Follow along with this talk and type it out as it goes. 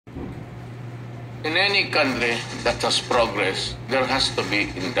In any country that has progress, there has to be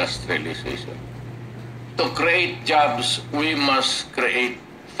industrialization. To create jobs, we must create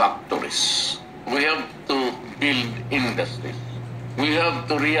factories. We have to build industries. We have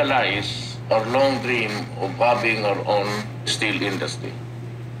to realize our long dream of having our own steel industry.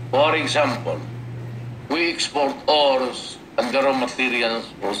 For example, we export ores and the raw materials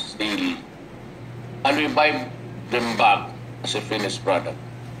for steel, and we buy them back as a finished product.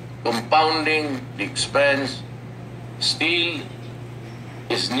 Compounding the expense, steel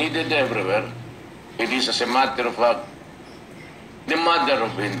is needed everywhere. It is, as a matter of fact, the mother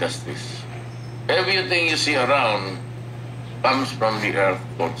of industries. Everything you see around comes from the earth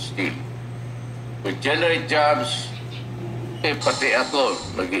called steel. We generate jobs. Pati ako,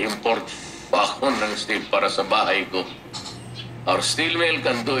 nag-import pa ako ng steel para sa bahay ko. Our steel mill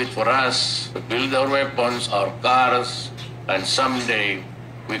can do it for us. We build our weapons, our cars, and someday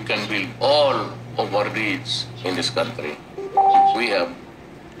we can build all of our needs in this country. We have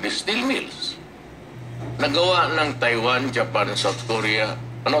the steel mills. Nagawa ng Taiwan, Japan, South Korea,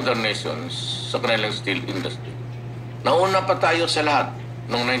 and other nations sa kanilang steel industry. Nauna pa tayo sa lahat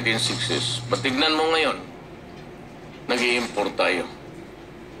noong 1960s. Tignan mo ngayon, nag-i-import tayo.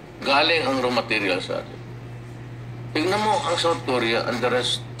 Galing ang raw material sa atin. Tignan mo ang South Korea and the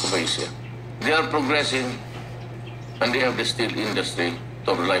rest of Asia. They are progressing and they have the steel industry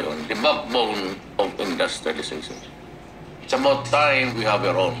to rely on, the backbone of industrialization. It's about time we have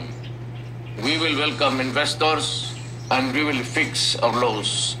our own. We will welcome investors and we will fix our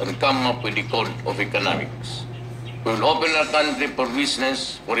laws and come up with the code of economics. We will open our country for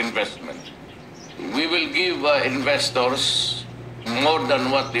business, for investment. We will give investors more than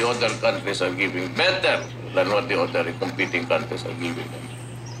what the other countries are giving, better than what the other competing countries are giving them.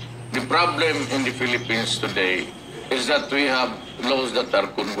 The problem in the Philippines today is that we have laws that are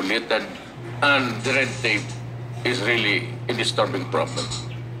convoluted and the red tape is really a disturbing problem.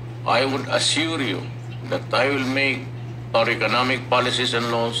 I would assure you that I will make our economic policies and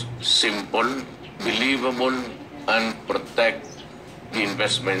laws simple, believable, and protect the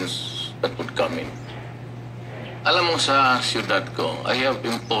investments that would come in. Alam mo, sa siyudad ko, I have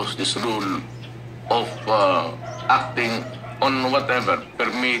imposed this rule of acting on whatever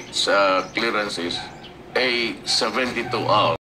permits clearances a 72 hours.